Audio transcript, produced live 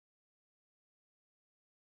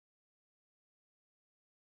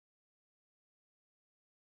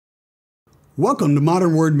Welcome to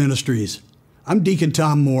Modern Word Ministries. I'm Deacon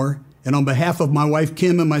Tom Moore, and on behalf of my wife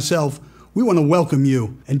Kim and myself, we want to welcome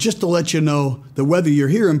you. And just to let you know that whether you're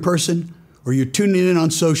here in person or you're tuning in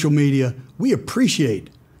on social media, we appreciate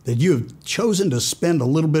that you have chosen to spend a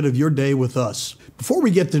little bit of your day with us. Before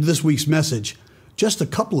we get to this week's message, just a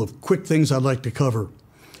couple of quick things I'd like to cover.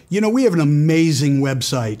 You know, we have an amazing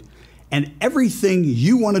website, and everything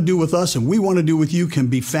you want to do with us and we want to do with you can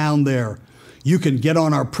be found there. You can get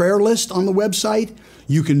on our prayer list on the website.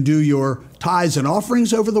 You can do your tithes and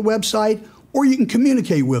offerings over the website, or you can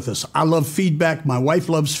communicate with us. I love feedback. My wife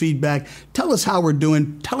loves feedback. Tell us how we're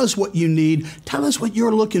doing. Tell us what you need. Tell us what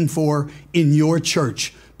you're looking for in your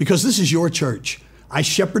church, because this is your church. I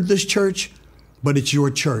shepherd this church, but it's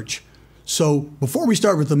your church. So before we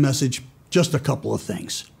start with the message, just a couple of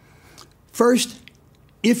things. First,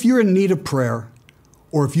 if you're in need of prayer,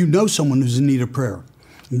 or if you know someone who's in need of prayer,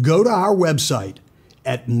 go to our website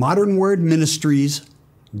at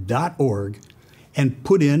modernwordministries.org and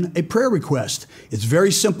put in a prayer request. It's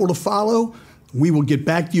very simple to follow. We will get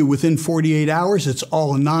back to you within 48 hours. It's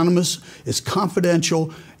all anonymous, it's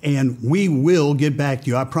confidential, and we will get back to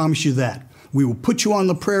you. I promise you that. We will put you on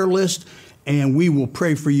the prayer list, and we will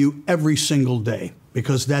pray for you every single day,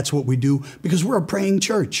 because that's what we do, because we're a praying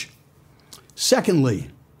church. Secondly,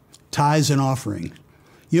 tithes and offering.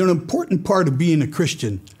 You know, an important part of being a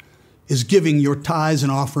Christian is giving your tithes and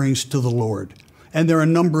offerings to the Lord. And there are a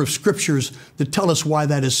number of scriptures that tell us why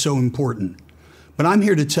that is so important. But I'm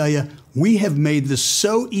here to tell you, we have made this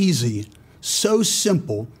so easy, so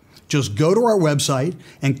simple. Just go to our website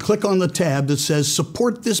and click on the tab that says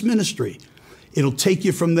Support This Ministry. It'll take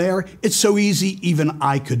you from there. It's so easy, even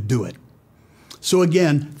I could do it. So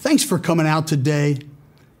again, thanks for coming out today.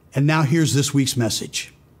 And now here's this week's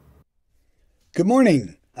message. Good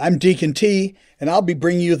morning. I'm Deacon T, and I'll be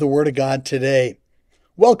bringing you the Word of God today.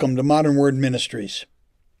 Welcome to Modern Word Ministries.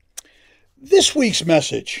 This week's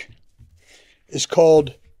message is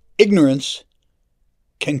called Ignorance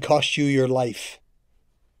Can Cost You Your Life.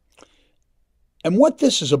 And what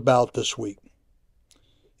this is about this week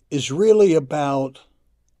is really about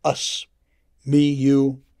us, me,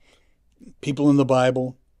 you, people in the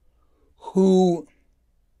Bible, who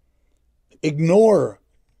ignore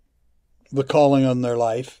the calling on their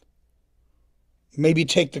life, maybe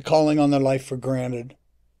take the calling on their life for granted,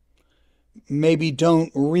 maybe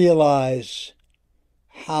don't realize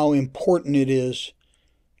how important it is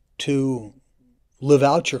to live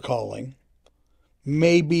out your calling,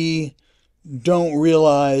 maybe don't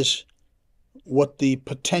realize what the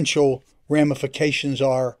potential ramifications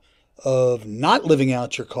are of not living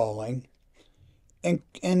out your calling. And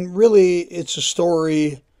really, it's a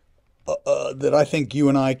story that I think you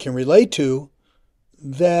and I can relate to,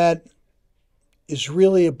 that is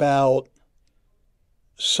really about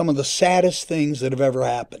some of the saddest things that have ever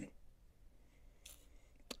happened.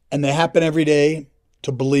 And they happen every day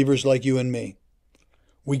to believers like you and me.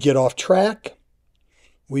 We get off track.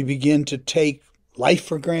 We begin to take life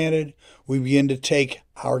for granted. We begin to take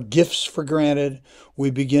our gifts for granted.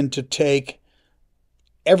 We begin to take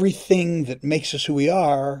everything that makes us who we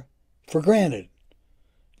are for granted.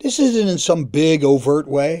 This isn't in some big, overt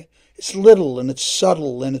way. It's little, and it's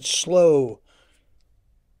subtle, and it's slow.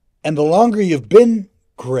 And the longer you've been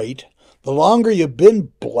great, the longer you've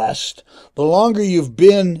been blessed, the longer you've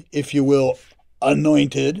been, if you will,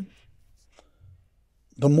 anointed,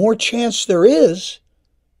 the more chance there is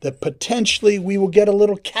that potentially we will get a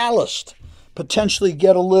little calloused, potentially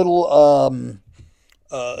get a little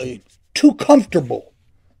too comfortable,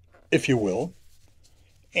 if you will,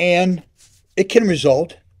 and it can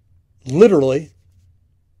result literally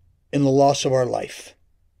in the loss of our life,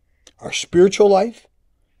 our spiritual life,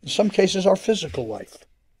 in some cases our physical life.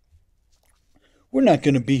 We're not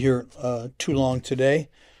going to be here too long today,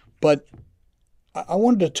 but I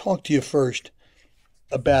wanted to talk to you first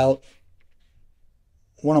about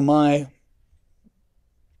one of my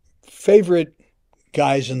favorite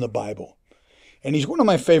guys in the Bible. And he's one of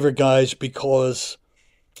my favorite guys because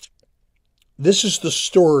this is the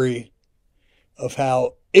story of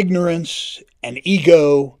how ignorance and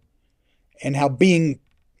ego, and how being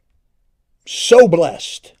so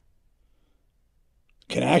blessed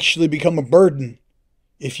can actually become a burden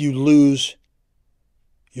if you lose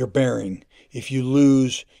your bearing, if you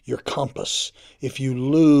lose your compass, if you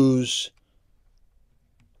lose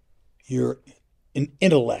your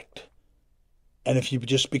intellect, and if you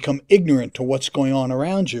just become ignorant to what's going on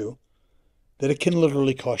around you, that it can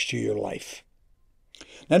literally cost you your life.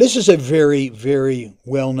 Now, this is a very, very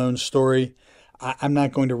well-known story. I'm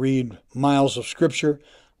not going to read miles of scripture.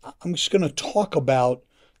 I'm just going to talk about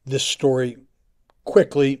this story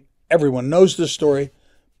quickly everyone knows this story,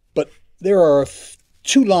 but there are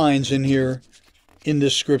two lines in here in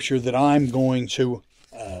this scripture that I'm going to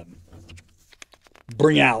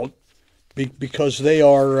bring out because they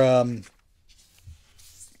are,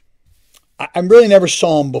 I really never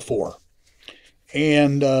saw them before.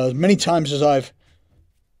 And many times as I've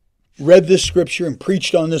read this scripture and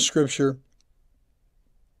preached on this scripture,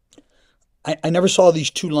 I never saw these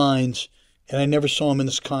two lines, and I never saw them in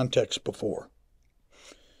this context before.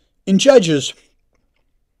 In Judges,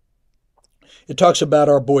 it talks about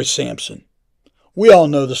our boy Samson. We all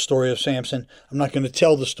know the story of Samson. I'm not going to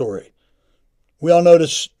tell the story. We all know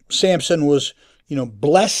that Samson was,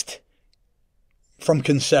 blessed from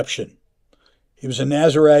conception. He was a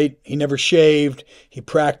Nazirite. He never shaved. He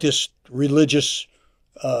practiced religious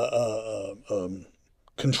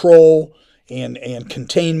control and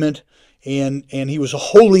containment. And he was a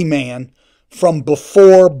holy man from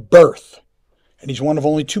before birth. And he's one of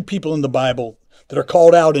only two people in the Bible that are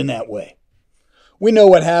called out in that way. We know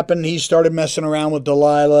what happened. He started messing around with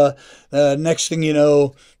Delilah. Next thing you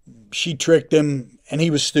know, she tricked him and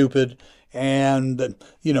he was stupid. And,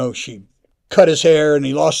 she cut his hair and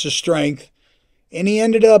he lost his strength. And he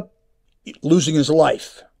ended up losing his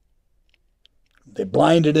life. They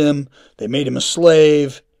blinded him. They made him a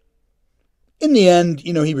slave. In the end,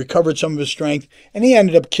 he recovered some of his strength, and he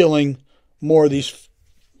ended up killing more of these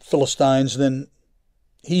Philistines than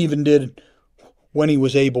he even did when he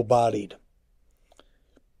was able-bodied.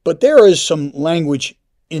 But there is some language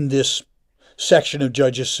in this section of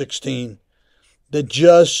Judges 16 that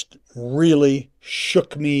just really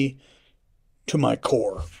shook me to my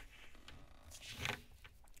core.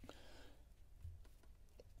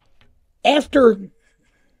 After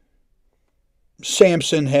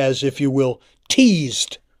Samson has, if you will,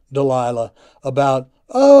 teased Delilah about,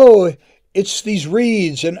 oh, it's these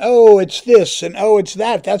reeds, and oh, it's this, and oh, it's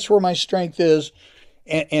that. That's where my strength is.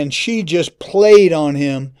 And she just played on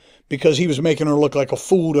him because he was making her look like a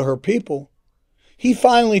fool to her people. He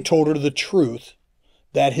finally told her the truth,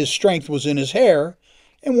 that his strength was in his hair,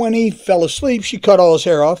 and when he fell asleep, she cut all his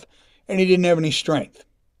hair off, and he didn't have any strength.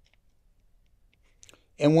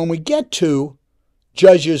 And when we get to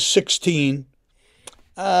Judges 16,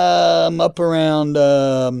 up around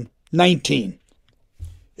 19,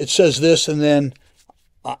 it says this, and then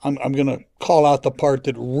I'm going to call out the part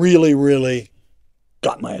that really, really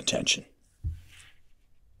got my attention.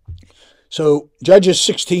 So Judges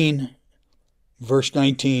 16, verse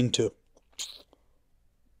 19 to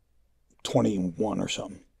 21 or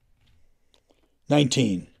something.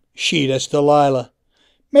 19, she, that's Delilah,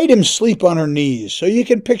 made him sleep on her knees. So you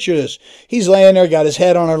can picture this. He's laying there, got his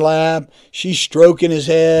head on her lap. She's stroking his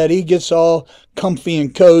head. He gets all comfy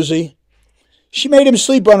and cozy. She made him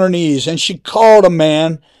sleep on her knees, and she called a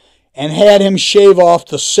man and had him shave off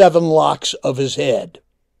the 7 locks of his head.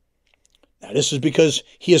 Now, this is because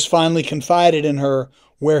he has finally confided in her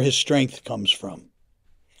where his strength comes from.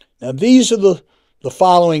 Now, these are the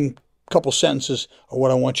following couple sentences are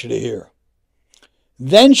what I want you to hear.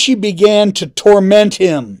 Then she began to torment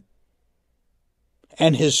him,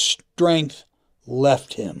 and his strength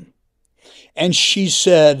left him. And she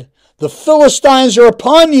said, the Philistines are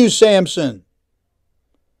upon you, Samson.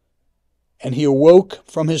 And he awoke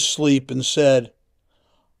from his sleep and said,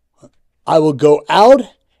 I will go out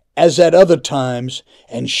as at other times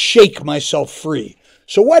and shake myself free.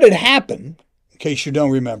 So what had happened, in case you don't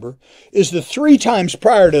remember, is the 3 times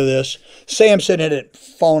prior to this, Samson had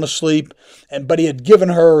fallen asleep, but he had given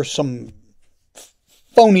her some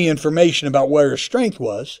phony information about where his strength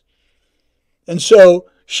was. And so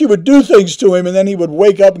she would do things to him, and then he would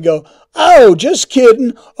wake up and go, oh, just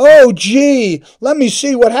kidding. Oh, gee, let me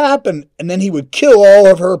see what happened. And then he would kill all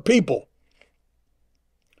of her people.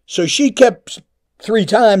 So she kept 3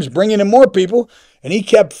 times bringing him more people, and he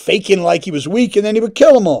kept faking like he was weak, and then he would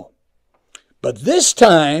kill them all. But this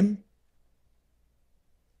time,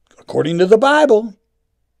 according to the Bible,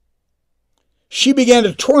 she began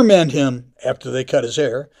to torment him after they cut his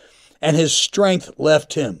hair, and his strength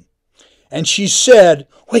left him. And she said,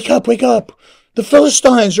 wake up, wake up. The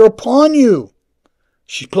Philistines are upon you.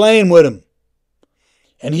 She's playing with him.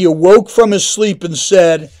 And he awoke from his sleep and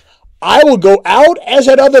said, I will go out as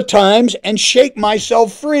at other times and shake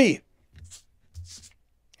myself free.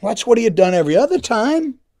 Well, that's what he had done every other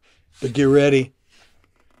time. But get ready.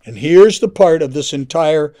 And here's the part of this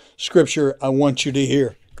entire scripture I want you to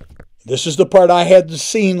hear. This is the part I hadn't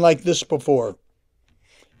seen like this before.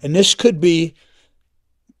 And this could be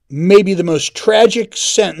maybe the most tragic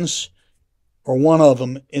sentence, or one of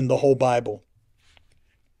them, in the whole Bible.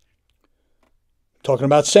 Talking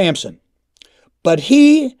about Samson. But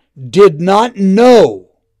he did not know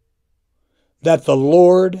that the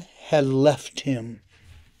Lord had left him.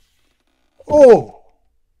 Oh,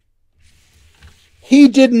 he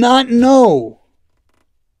did not know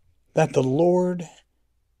that the Lord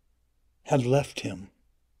had left him.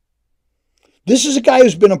 This is a guy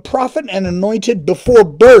who's been a prophet and anointed before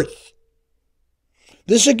birth.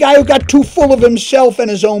 This is a guy who got too full of himself and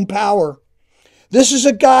his own power. This is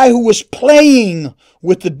a guy who was playing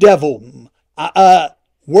with the devil.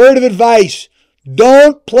 Word of advice,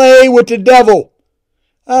 don't play with the devil.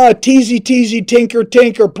 Teasy, teasy, tinker,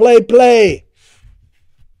 tinker, play, play.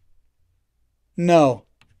 No,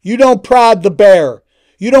 you don't prod the bear.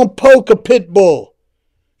 You don't poke a pit bull.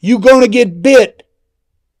 You're going to get bit.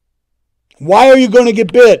 Why are you going to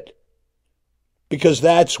get bit? Because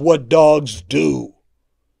that's what dogs do.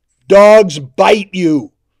 Dogs bite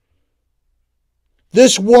you.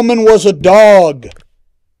 This woman was a dog.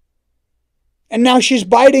 And now she's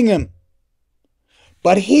biting him.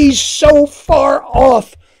 But he's so far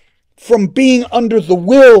off from being under the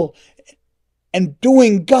will and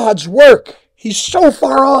doing God's work. He's so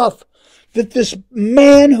far off that this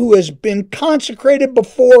man who has been consecrated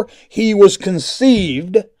before he was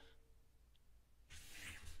conceived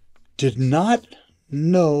did not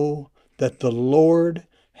know that the Lord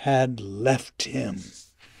had left him.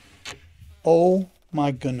 Oh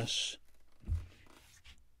my goodness.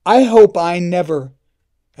 I hope I never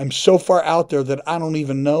am so far out there that I don't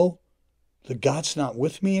even know that God's not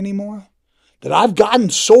with me anymore. That I've gotten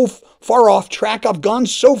so far off track, I've gone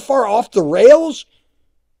so far off the rails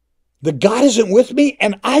that God isn't with me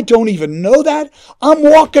and I don't even know that. I'm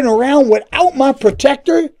walking around without my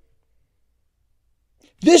protector.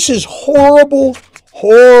 This is horrible,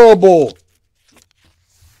 horrible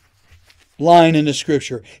line in the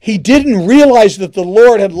scripture. He didn't realize that the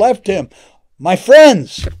Lord had left him. My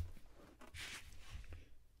friends,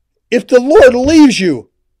 if the Lord leaves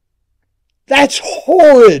you, that's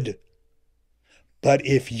horrid. But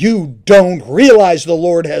if you don't realize the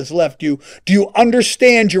Lord has left you, do you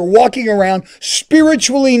understand you're walking around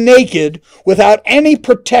spiritually naked, without any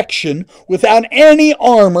protection, without any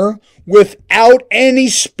armor, without any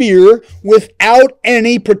spear, without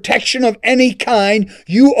any protection of any kind?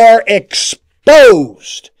 You are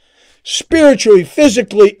exposed spiritually,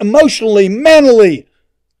 physically, emotionally, mentally,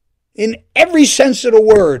 in every sense of the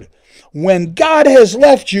word. When God has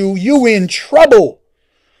left you, you in trouble.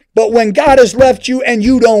 But when God has left you and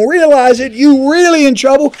you don't realize it, you really in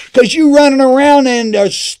trouble because you running around and are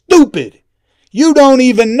stupid. You don't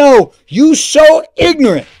even know. You so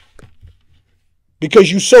ignorant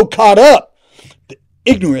because you so caught up. The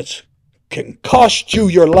ignorance can cost you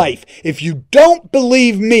your life. If you don't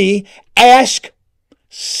believe me, ask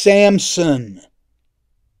Samson.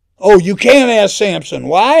 Oh, you can't ask Samson.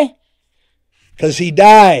 Why? Because he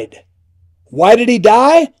died. Why did he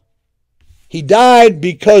die? He died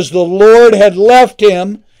because the Lord had left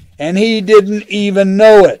him and he didn't even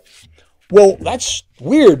know it. Well, that's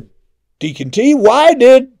weird, Deacon T. Why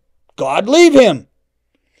did God leave him?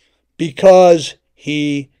 Because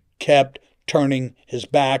he kept turning his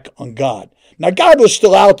back on God. Now, God was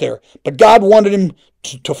still out there, but God wanted him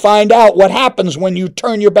to find out what happens when you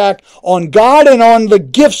turn your back on God and on the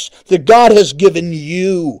gifts that God has given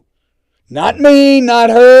you. Not me, not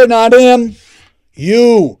her, not him.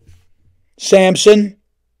 You. Samson,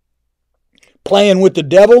 playing with the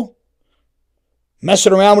devil,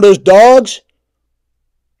 messing around with those dogs,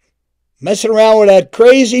 messing around with that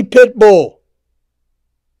crazy pit bull.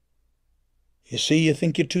 You see, you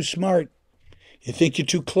think you're too smart. You think you're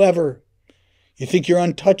too clever. You think you're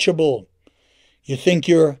untouchable. You think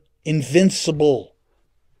you're invincible.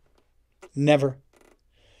 Never.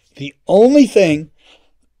 The only thing,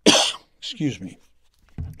 excuse me,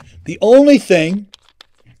 the only thing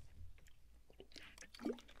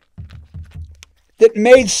that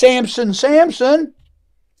made Samson Samson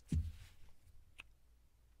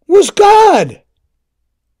was God.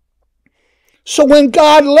 So when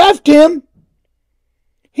God left him,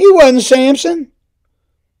 he wasn't Samson.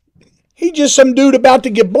 He just some dude about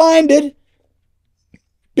to get blinded,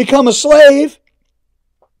 become a slave,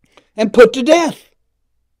 and put to death.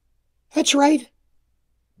 That's right.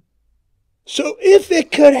 So if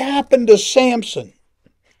it could happen to Samson,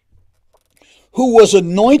 who was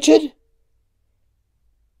anointed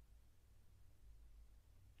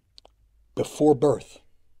before birth,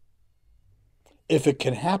 if it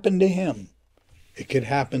can happen to him, it can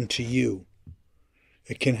happen to you.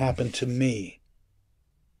 It can happen to me.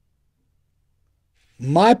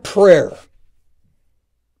 My prayer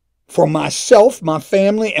for myself, my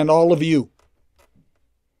family, and all of you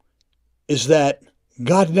is that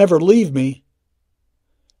God never leave me,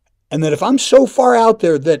 and that if I'm so far out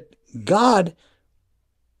there that God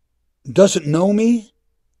doesn't know me,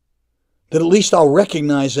 that at least I'll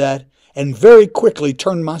recognize that and very quickly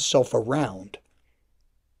turn myself around.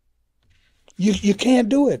 You can't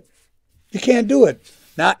do it. You can't do it.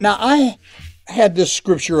 Now I had this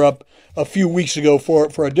scripture up a few weeks ago for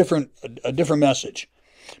a different message.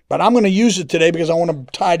 But I'm going to use it today because I want to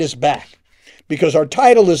tie this back. Because our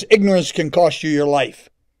title is Ignorance Can Cost You Your Life.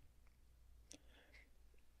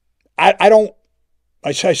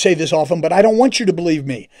 I say this often, but I don't want you to believe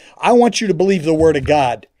me. I want you to believe the Word of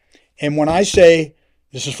God. And when I say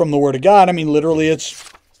this is from the Word of God, I mean literally I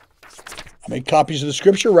make copies of the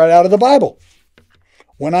scripture right out of the Bible.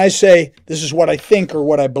 When I say this is what I think or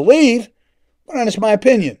what I believe, well, it's my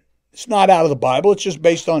opinion. It's not out of the Bible. It's just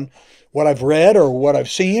based on what I've read or what I've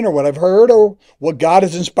seen or what I've heard or what God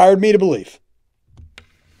has inspired me to believe.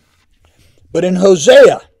 But in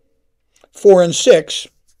Hosea 4 and 6,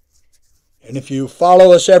 and if you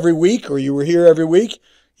follow us every week or you were here every week,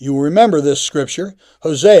 you will remember this scripture.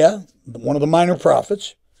 Hosea, one of the minor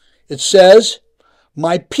prophets, it says,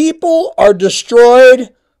 "My people are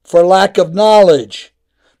destroyed for lack of knowledge.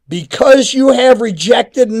 Because you have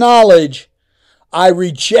rejected knowledge, I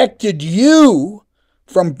rejected you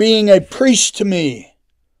from being a priest to me.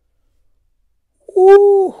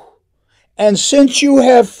 Ooh. And since you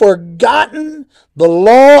have forgotten the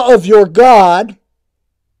law of your God,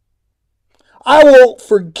 I will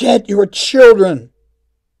forget your children.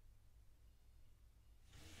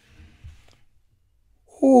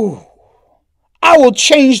 Ooh. I will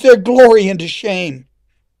change their glory into shame."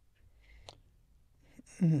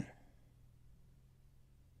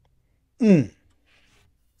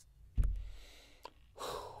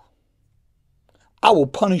 I will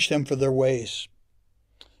punish them for their ways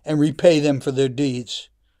and repay them for their deeds.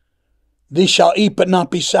 They shall eat but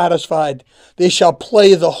not be satisfied. They shall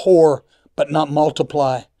play the whore but not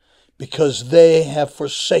multiply, because they have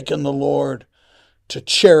forsaken the Lord to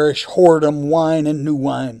cherish whoredom, wine, and new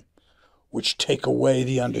wine, which take away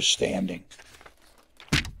the understanding.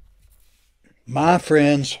 My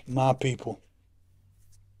friends, my people,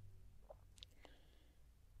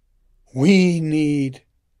 we need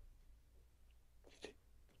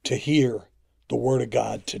to hear the Word of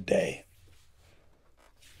God today.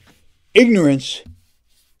 Ignorance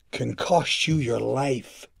can cost you your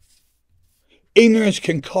life. Ignorance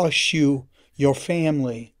can cost you your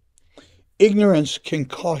family. Ignorance can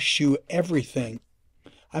cost you everything.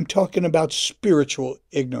 I'm talking about spiritual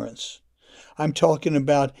ignorance. I'm talking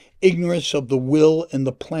about ignorance of the will and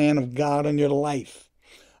the plan of God in your life.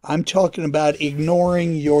 I'm talking about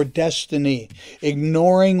ignoring your destiny,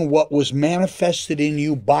 ignoring what was manifested in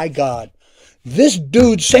you by God. This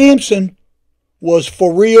dude, Samson, was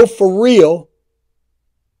for real,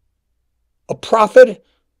 a prophet,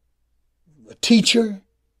 a teacher,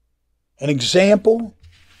 an example,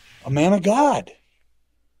 a man of God,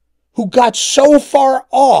 who got so far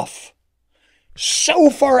off, so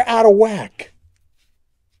far out of whack,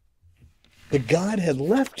 that God had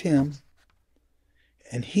left him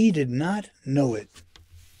and he did not know it.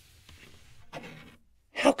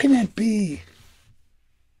 How can that be?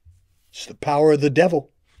 It's the power of the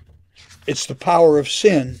devil. It's the power of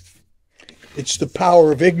sin. It's the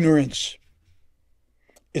power of ignorance.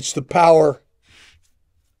 It's the power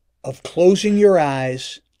of closing your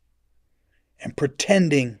eyes and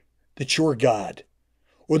pretending that you're God,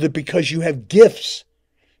 or that because you have gifts,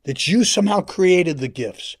 that you somehow created the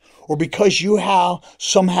gifts, or because you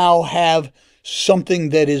somehow have something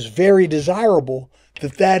that is very desirable,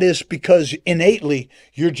 that is because innately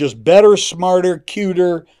you're just better, smarter,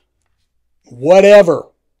 cuter, whatever,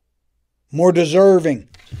 more deserving.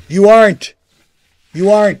 You aren't.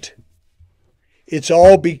 You aren't. It's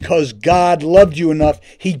all because God loved you enough.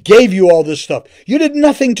 He gave you all this stuff. You did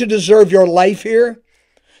nothing to deserve your life here.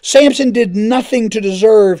 Samson did nothing to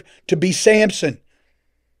deserve to be Samson.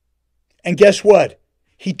 And guess what?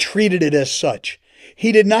 He treated it as such.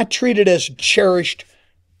 He did not treat it as cherished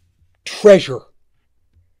treasure.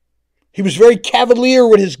 He was very cavalier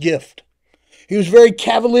with his gift. He was very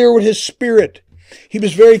cavalier with his spirit. He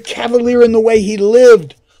was very cavalier in the way he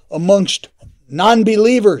lived amongst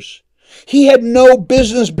non-believers. He had no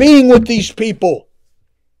business being with these people.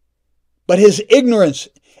 But his ignorance,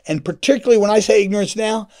 and particularly when I say ignorance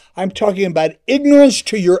now, I'm talking about ignorance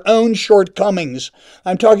to your own shortcomings.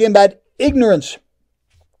 I'm talking about ignorance,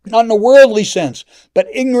 not in a worldly sense, but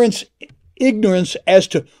ignorance as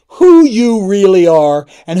to who you really are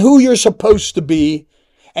and who you're supposed to be,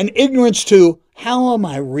 and ignorance to how am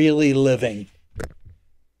I really living,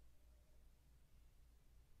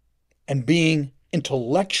 and being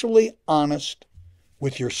intellectually honest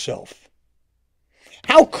with yourself.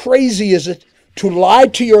 How crazy is it to lie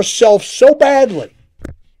to yourself so badly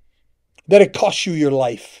that it costs you your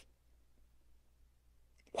life?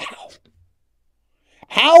 Wow.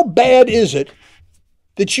 How bad is it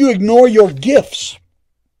that you ignore your gifts,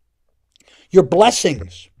 your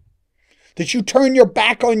blessings, that you turn your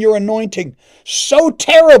back on your anointing so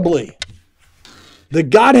terribly that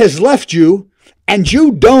God has left you and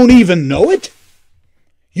you don't even know it?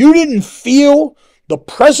 You didn't feel the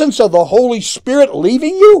presence of the Holy Spirit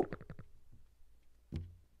leaving you?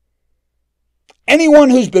 Anyone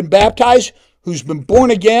who's been baptized, who's been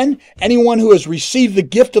born again, anyone who has received the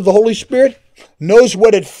gift of the Holy Spirit knows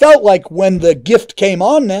what it felt like when the gift came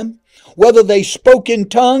on them. Whether they spoke in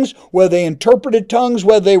tongues, whether they interpreted tongues,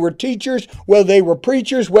 whether they were teachers, whether they were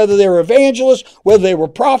preachers, whether they were evangelists, whether they were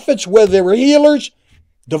prophets, whether they were healers,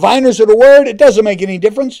 diviners of the word, it doesn't make any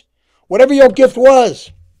difference. Whatever your gift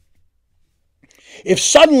was. If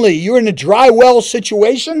suddenly you're in a dry well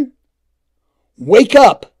situation, wake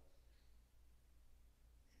up.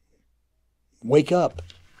 Wake up.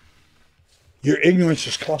 Your ignorance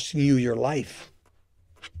is costing you your life.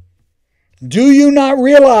 Do you not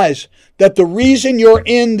realize that the reason you're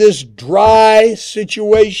in this dry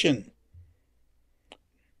situation,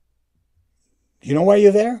 you know why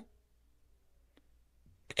you're there?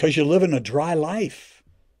 Because you're living a dry life.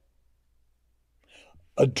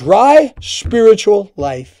 A dry spiritual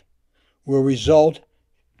life will result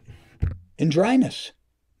in dryness.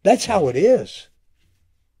 That's how it is.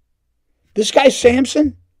 This guy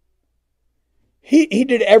Samson, he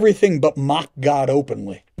did everything but mock God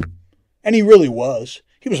openly. And he really was.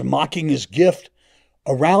 He was mocking his gift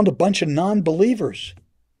around a bunch of non-believers.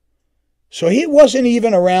 So he wasn't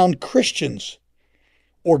even around Christians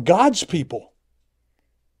or God's people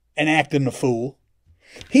and acting the fool.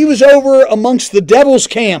 He was over amongst the devil's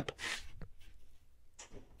camp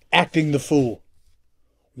acting the fool.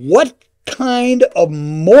 What kind of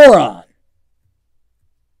moron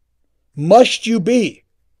must you be?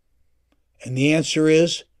 And the answer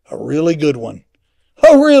is a really good one.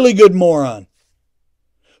 A really good moron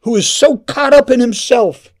who is so caught up in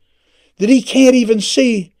himself that he can't even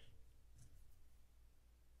see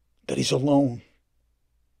that he's alone.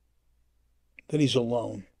 That he's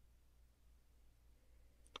alone.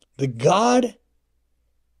 That God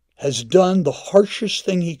has done the harshest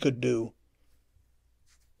thing he could do,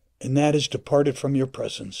 and that is departed from your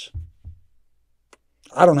presence.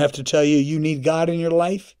 I don't have to tell you you need God in your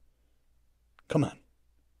life. Come on.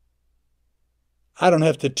 I don't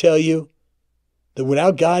have to tell you that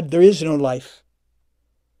without God there is no life.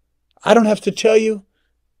 I don't have to tell you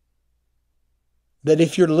that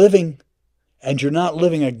if you're living and you're not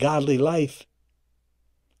living a godly life,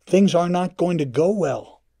 things are not going to go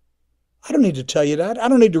well. I don't need to tell you that. I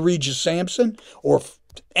don't need to read you Samson or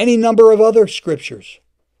any number of other scriptures.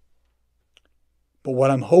 But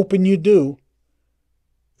what I'm hoping you do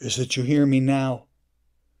is that you hear me now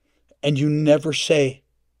and you never say,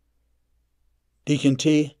 Deacon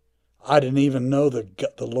T, I didn't even know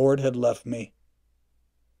that the Lord had left me.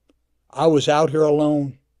 I was out here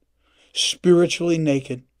alone, spiritually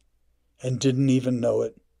naked, and didn't even know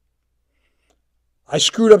it. I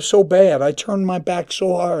screwed up so bad. I turned my back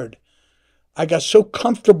so hard. I got so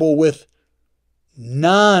comfortable with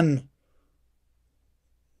non-godlike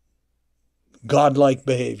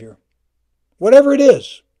behavior. Whatever it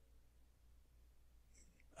is.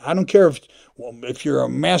 I don't care if you're a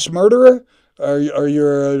mass murderer, or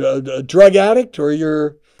you're a drug addict, or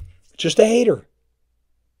you're just a hater.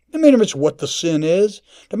 It doesn't matter what the sin is.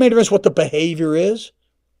 It doesn't matter what the behavior is.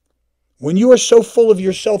 When you are so full of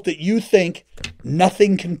yourself that you think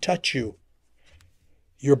nothing can touch you,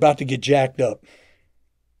 you're about to get jacked up.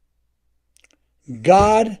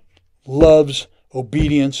 God loves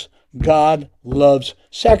obedience. God loves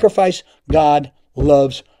sacrifice. God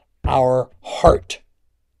loves our heart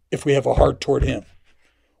if we have a heart toward Him.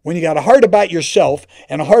 When you got a heart about yourself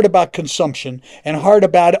and a heart about consumption and a heart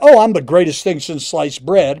about, oh, I'm the greatest thing since sliced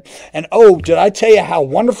bread, and oh, did I tell you how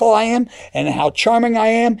wonderful I am and how charming I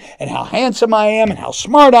am and how handsome I am and how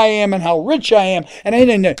smart I am and how rich I am,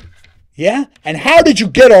 yeah? And how did you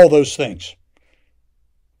get all those things?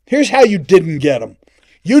 Here's how you didn't get them.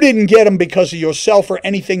 You didn't get them because of yourself or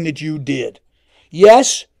anything that you did.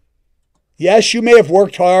 Yes, you may have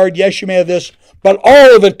worked hard. Yes, you may have this, but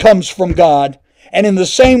all of it comes from God. And in the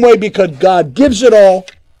same way, because God gives it all,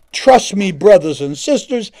 trust me, brothers and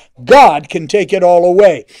sisters, God can take it all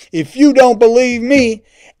away. If you don't believe me,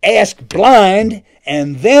 ask blind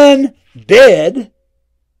and then dead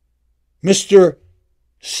Mr.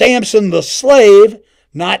 Samson the slave,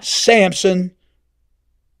 not Samson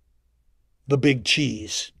the big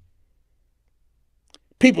cheese.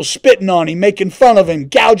 People spitting on him, making fun of him,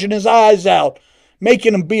 gouging his eyes out,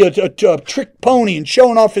 making him be a trick pony and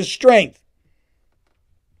showing off his strength.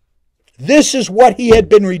 This is what he had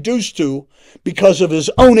been reduced to because of his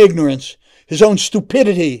own ignorance, his own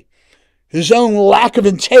stupidity, his own lack of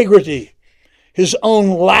integrity, his own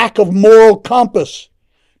lack of moral compass.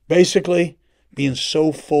 Basically, being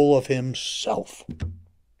so full of himself.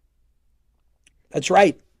 That's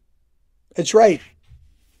right. That's right.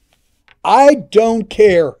 I don't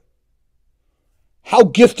care how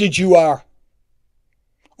gifted you are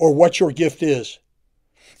or what your gift is.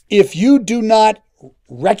 If you do not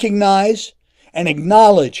recognize and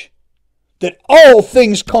acknowledge that all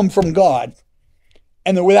things come from God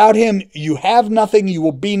and that without Him you have nothing, you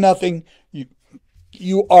will be nothing,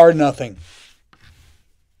 you are nothing,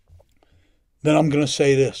 then I'm going to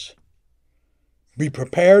say this. Be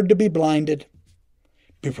prepared to be blinded.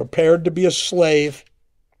 Be prepared to be a slave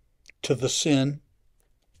to the sin.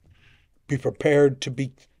 Be prepared to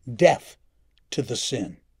be deaf to the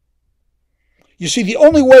sin. You see, the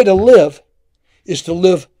only way to live is to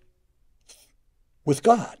live with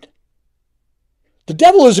God. The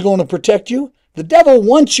devil isn't going to protect you. The devil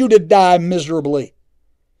wants you to die miserably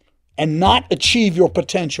and not achieve your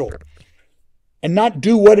potential and not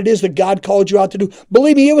do what it is that God called you out to do.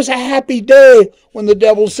 Believe me, it was a happy day when the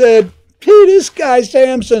devil said, "Hey, this guy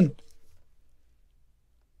Samson,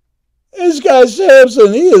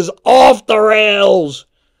 he is off the rails."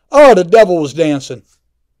 Oh, the devil was dancing.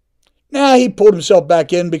 Now he pulled himself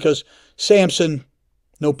back in because Samson,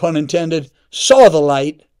 no pun intended, saw the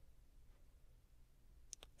light.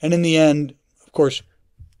 And in the end, of course,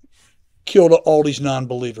 killed all these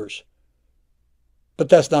non-believers. But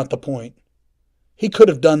that's not the point. He could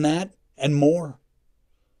have done that and more.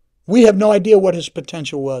 We have no idea what his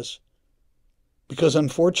potential was. Because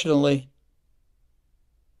unfortunately,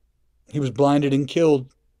 he was blinded and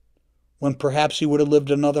killed when perhaps he would have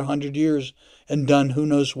lived another 100 years and done who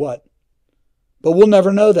knows what. But we'll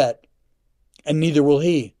never know that. And neither will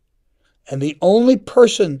he. And the only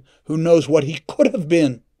person who knows what he could have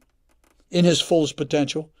been in his fullest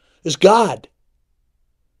potential is God.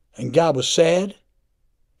 And God was sad.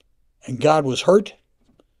 And God was hurt.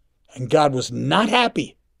 And God was not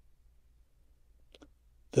happy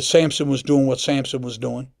that Samson was doing what Samson was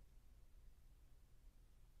doing.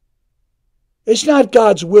 It's not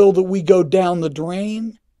God's will that we go down the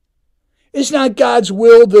drain. It's not God's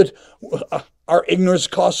will that our ignorance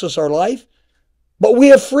costs us our life. But we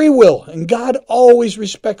have free will, and God always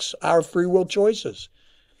respects our free will choices.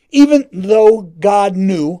 Even though God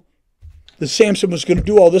knew that Samson was going to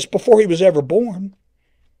do all this before he was ever born,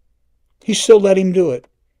 He still let him do it.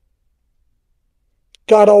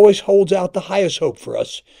 God always holds out the highest hope for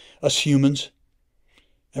us humans.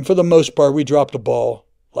 And for the most part, we drop the ball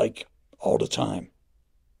like all the time.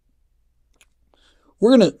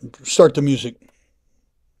 We're going to start the music.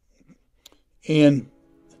 And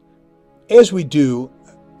as we do,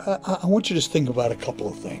 I want you to think about a couple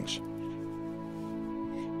of things.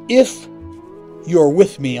 If you're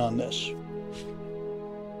with me on this,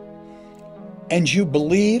 and you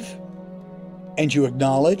believe and you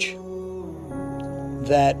acknowledge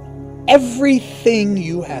that everything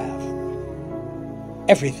you have,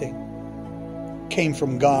 everything, came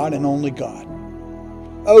from God and only God.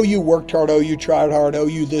 Oh, you worked hard. Oh, you tried hard. Oh,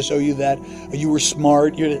 you this. Oh, you that. Oh, you were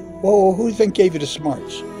smart. Whoa, who do you think gave you the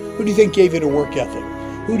smarts? Who do you think gave you the work ethic?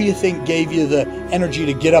 Who do you think gave you the energy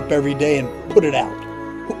to get up every day and put it out?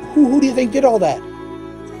 Who do you think did all that?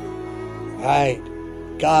 Right.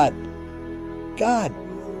 God. God.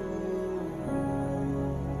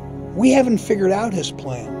 We haven't figured out His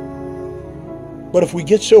plan. But if we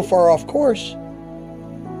get so far off course,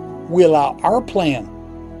 we allow our plan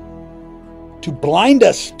to blind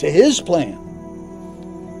us to His plan.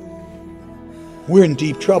 We're in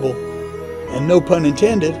deep trouble. And no pun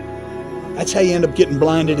intended, that's how you end up getting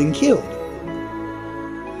blinded and killed.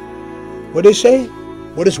 What do they say?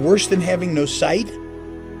 What is worse than having no sight?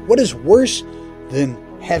 What is worse than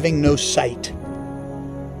having no sight?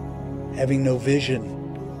 Having no vision.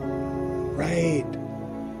 Right.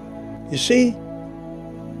 You see,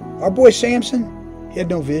 our boy Samson, he had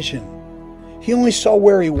no vision. He only saw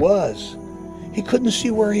where he was. He couldn't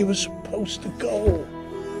see where he was supposed to go.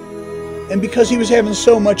 And because he was having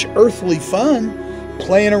so much earthly fun,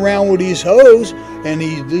 playing around with these hoes and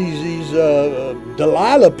these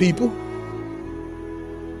Delilah people,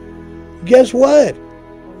 guess what?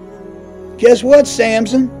 Guess what,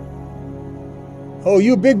 Samson? Oh,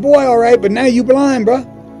 you a big boy, all right, but now you blind, bruh.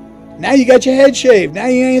 Now you got your head shaved. Now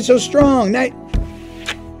you ain't so strong.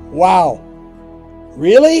 Wow.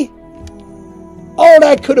 Really? All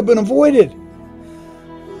that could have been avoided.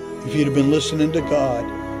 if you'd have been listening to God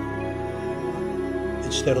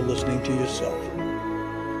instead of listening to yourself.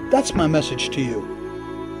 That's my message to you.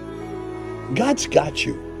 God's got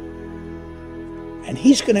you. And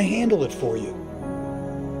He's going to handle it for you.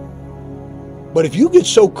 But if you get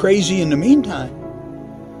so crazy in the meantime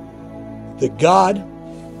that God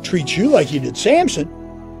treats you like He did Samson,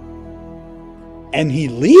 and He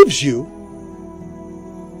leaves you,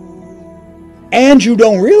 and you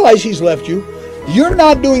don't realize He's left you, you're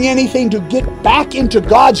not doing anything to get back into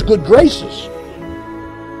God's good graces.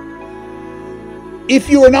 If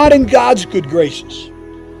you are not in God's good graces,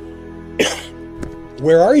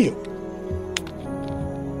 where are you?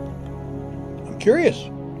 I'm curious.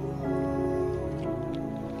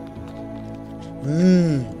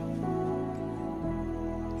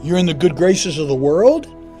 You're in the good graces of the world?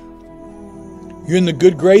 You're in the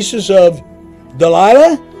good graces of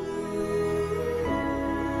Delilah?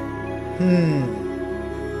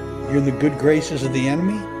 You're in the good graces of the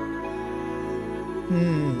enemy?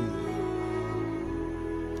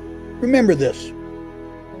 Remember this.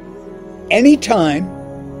 Anytime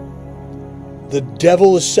the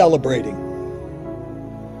devil is celebrating,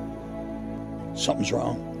 something's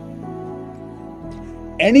wrong.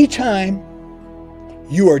 Anytime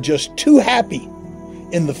you are just too happy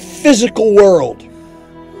in the physical world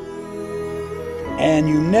and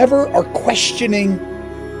you never are questioning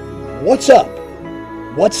what's up,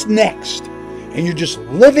 what's next, and you're just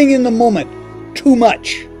living in the moment too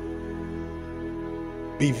much,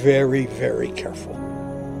 be very, very careful.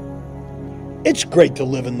 It's great to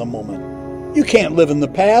live in the moment. You can't live in the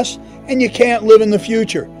past and you can't live in the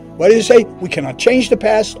future. What does it say? We cannot change the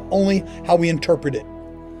past, only how we interpret it.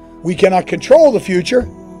 We cannot control the future,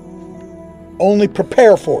 only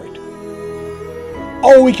prepare for it.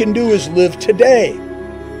 All we can do is live today.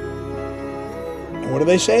 And what do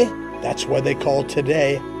they say? That's why they call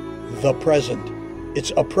today the present.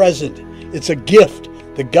 It's a present. It's a gift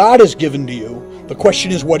that God has given to you. The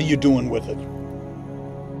question is, what are you doing with it?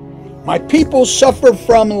 My people suffer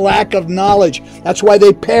from lack of knowledge. That's why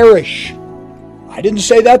they perish. I didn't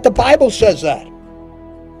say that. The Bible says that.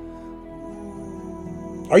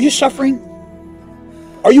 Are you suffering?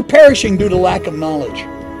 Are you perishing due to lack of knowledge?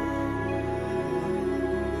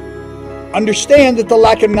 Understand that the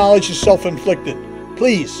lack of knowledge is self-inflicted.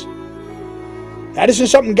 Please. That isn't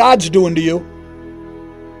something God's doing to you.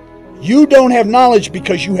 You don't have knowledge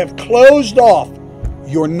because you have closed off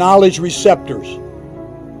your knowledge receptors.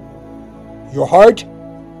 Your heart,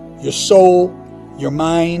 your soul, your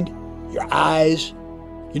mind, your eyes.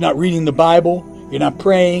 You're not reading the Bible. You're not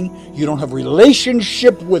praying. You don't have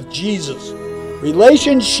relationship with Jesus.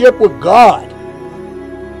 Relationship with God.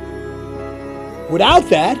 Without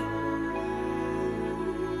that,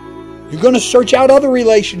 you're going to search out other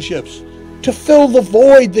relationships to fill the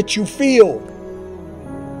void that you feel.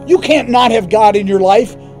 You can't not have God in your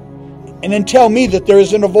life and then tell me that there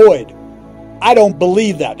isn't a void. I don't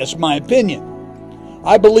believe that. That's my opinion.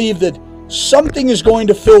 I believe that something is going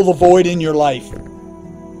to fill the void in your life.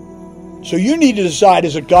 So you need to decide,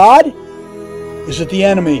 is it God? Is it the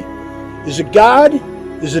enemy? Is it God?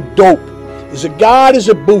 Is it dope? Is it God? Is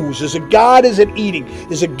it booze? Is it God? Is it eating?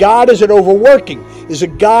 Is it God? Is it overworking? Is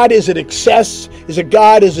it God? Is it excess? Is it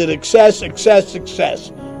God? Is it excess?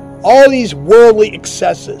 All these worldly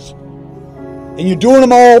excesses. And you're doing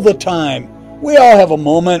them all the time. We all have a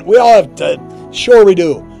moment. We all have to. Sure we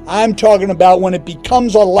do. I'm talking about when it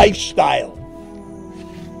becomes a lifestyle.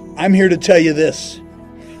 I'm here to tell you this.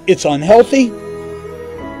 It's unhealthy,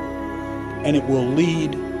 and it will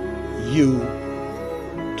lead you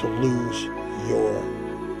to lose your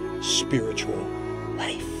spiritual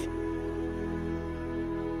life.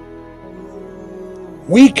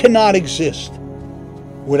 We cannot exist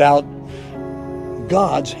without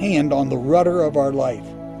God's hand on the rudder of our life.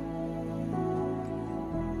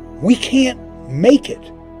 We can't make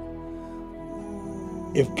it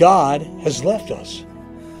if God has left us.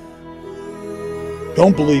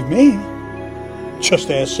 Don't believe me? Just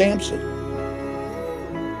ask Samson.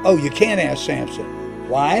 Oh, you can't ask Samson.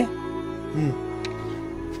 Why?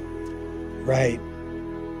 Right.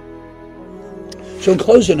 So in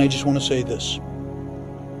closing, I just want to say this.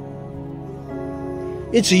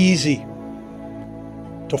 It's easy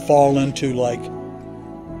to fall into like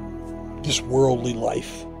this worldly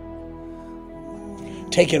life.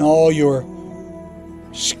 Taking all your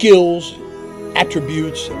skills,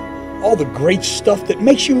 attributes, all the great stuff that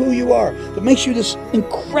makes you who you are, that makes you this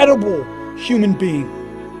incredible human being,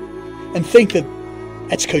 and think that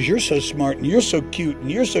that's because you're so smart and you're so cute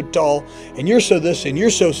and you're so tall and you're so this and you're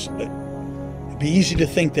so... It'd be easy to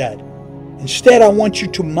think that Instead, I want you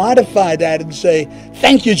to modify that and say,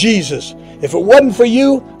 thank you, Jesus. If it wasn't for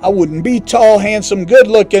you, I wouldn't be tall, handsome,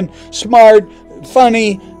 good-looking, smart,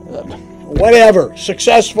 funny, whatever,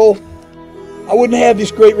 successful. I wouldn't have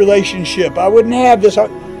this great relationship. I wouldn't have this.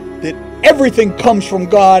 That everything comes from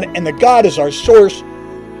God, and that God is our source,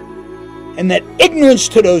 and that ignorance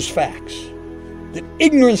to those facts, that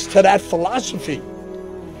ignorance to that philosophy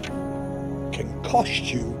can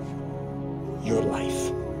cost you your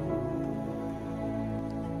life.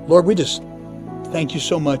 Lord, we just thank you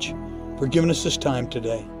so much for giving us this time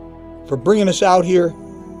today, for bringing us out here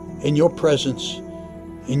in your presence,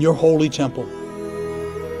 in your holy temple.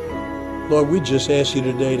 Lord, we just ask you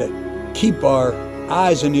today to keep our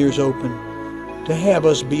eyes and ears open, to have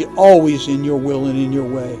us be always in your will and in your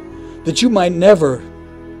way, that you might never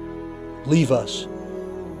leave us,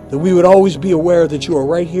 that we would always be aware that you are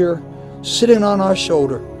right here, sitting on our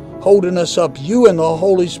shoulder, holding us up. You and the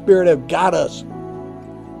Holy Spirit have got us.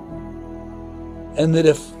 And that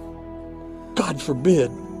if, God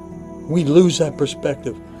forbid, we lose that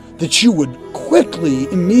perspective, that you would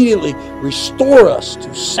quickly, immediately restore us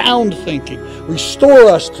to sound thinking, restore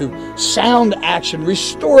us to sound action,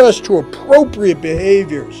 restore us to appropriate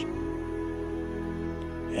behaviors,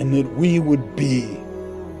 and that we would be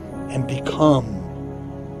and become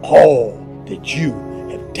all that you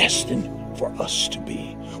have destined for us to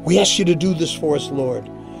be. We ask you to do this for us, Lord,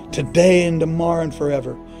 today and tomorrow and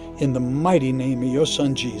forever, in the mighty name of your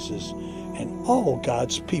Son, Jesus. And all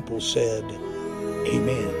God's people said,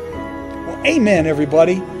 amen. Well, amen,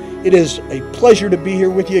 everybody. It is a pleasure to be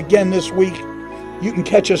here with you again this week. You can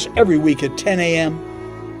catch us every week at 10 a.m.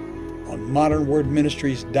 on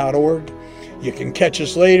modernwordministries.org. You can catch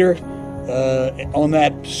us later on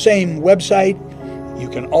that same website. You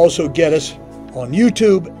can also get us on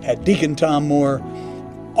YouTube at Deacon Tom Moore.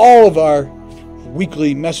 All of our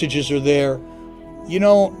weekly messages are there. You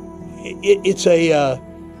know, it's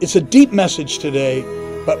a deep message today,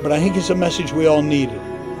 but I think it's a message we all needed.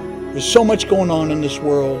 There's so much going on in this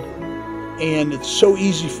world, and it's so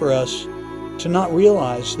easy for us to not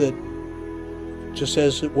realize that, just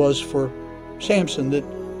as it was for Samson, that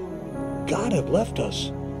God had left us,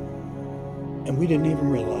 and we didn't even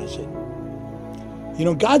realize it. You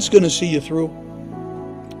know, God's going to see you through,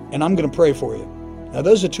 and I'm going to pray for you. Now,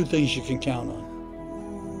 those are two things you can count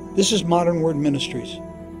on. This is Modern Word Ministries,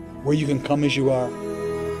 where you can come as you are,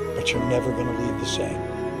 but you're never going to leave the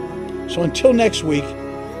same. So until next week,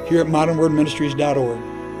 here at modernwordministries.org,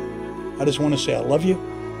 I just want to say I love you.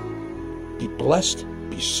 Be blessed,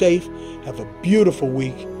 be safe, have a beautiful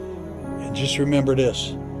week, and just remember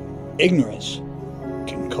this: ignorance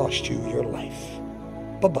can cost you your life.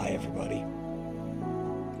 Bye-bye, everybody.